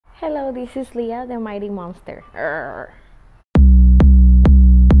Hello, this is Leah, the mighty monster. Arr.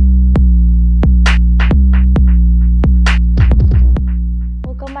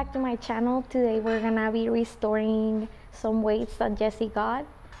 Welcome back to my channel. Today we're gonna be restoring some weights that Jesse got.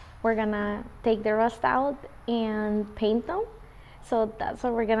 We're gonna take the rust out and paint them. So that's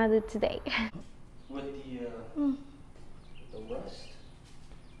what we're gonna do today. With the rust.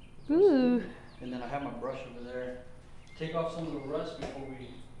 Ooh. And then I have my brush over there. Take off some of the rust before we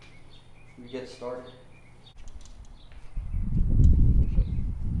get started.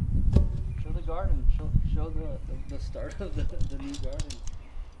 Show the garden. Show the start of the new garden.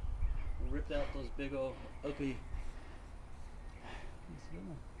 We ripped out those big old ugly.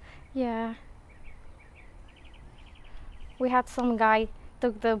 Yeah. We had some guy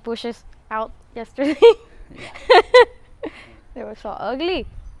took the bushes out yesterday. They were so ugly.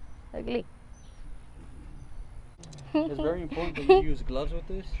 Ugly. It's very important that you use gloves with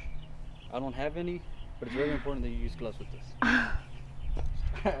this. I don't have any, but it's very important that you use gloves with this.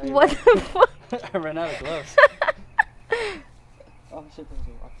 What the fuck? I ran out of gloves. Oh shit, there's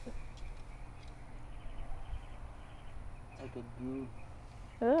a rock there. Like a goo.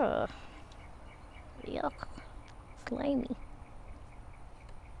 Ugh. Yuck. Slimy.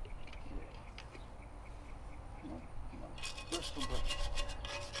 Bristol brush.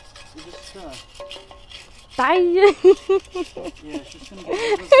 You just Die. yeah, it's just gonna get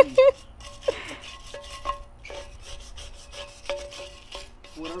rid of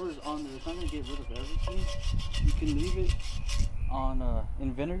whatever's on there. It's not gonna get rid of everything. You can leave it on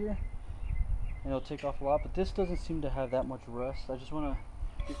in vinegar, and it'll take off a lot. But this doesn't seem to have that much rust. I just wanna,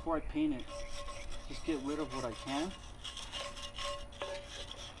 before I paint it, just get rid of what I can.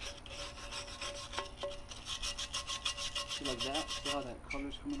 See, like that. See how that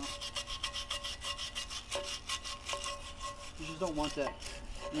color's coming off? You just don't want that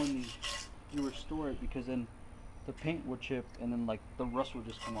when you restore it, because then the paint will chip and then like the rust will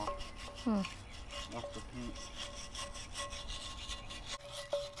just come off. Off the paint.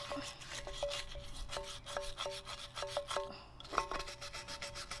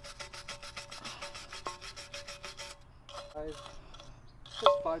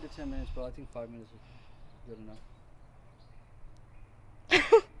 Just 5 to 10 minutes, but I think 5 minutes is good enough.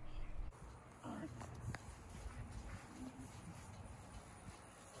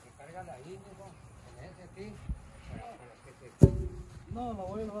 No, lo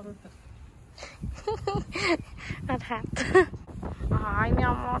voy a lavar ahorita. That hat. Ay, mi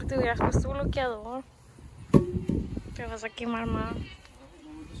amor, te hubieras puesto bloqueador. Te vas a quemar más.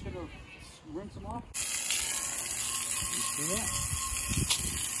 We're just gonna rinse them off. You see that?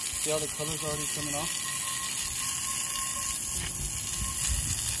 See how the color's already coming off?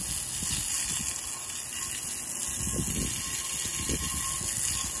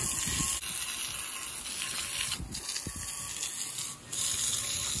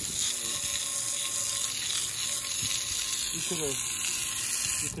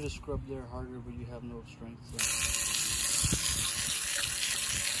 You could have scrubbed there harder, but you have no strength. So.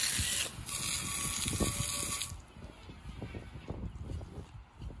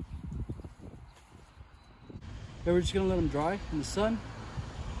 Yeah, we're just gonna let them dry in the sun,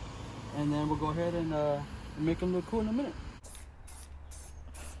 and then we'll go ahead and make them look cool in a minute.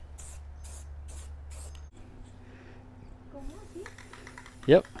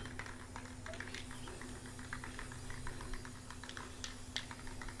 Yep.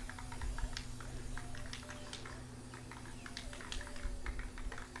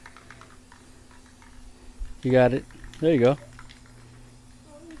 You got it. There you go.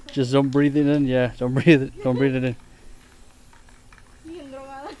 Just don't breathe it in. Yeah, don't breathe it. Don't breathe it in.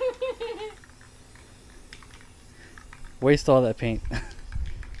 Waste all that paint.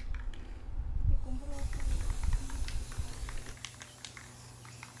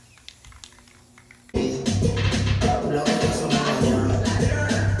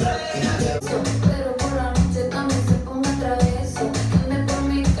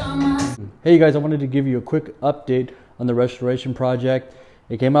 Hey you guys, I wanted to give you a quick update on the restoration project.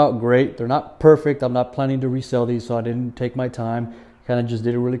 It came out great. They're not perfect. I'm not planning to resell these, so I didn't take my time. Kind of just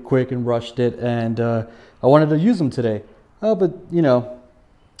did it really quick and rushed it, and I wanted to use them today. But you know,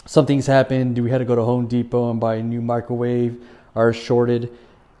 some things happened. We had to go to Home Depot and buy a new microwave. Ours shorted.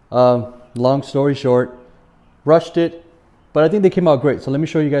 Long story short, rushed it, but I think they came out great. So let me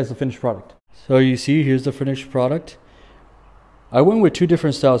show you guys the finished product. So you see, here's the finished product. I went with two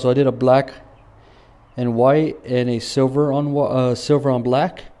different styles. So I did a black and white and a silver on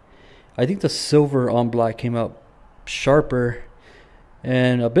black. I think the silver on black came out sharper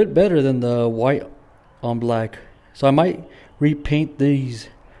and a bit better than the white on black. So I might repaint these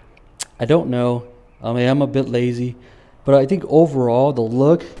I don't know. I mean, I'm a bit lazy, but I think overall the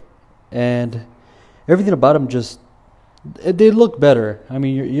look and everything about them just they look better. I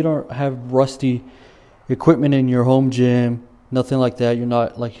mean, you don't have rusty equipment in your home gym, nothing like that. You're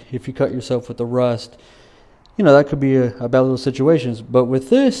not like if you cut yourself with the rust, that could be a bad little situations. But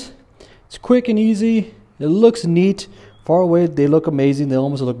with this, it's quick and easy. It looks neat. Far away, they look amazing. They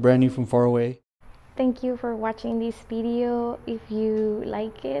almost look brand new from far away. Thank you for watching this video. If you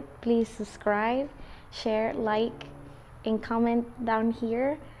like it, please subscribe, share, like, and comment down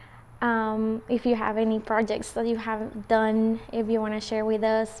here. If you have any projects that you have done, if you want to share with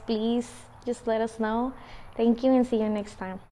us, please just let us know. Thank you and see you next time.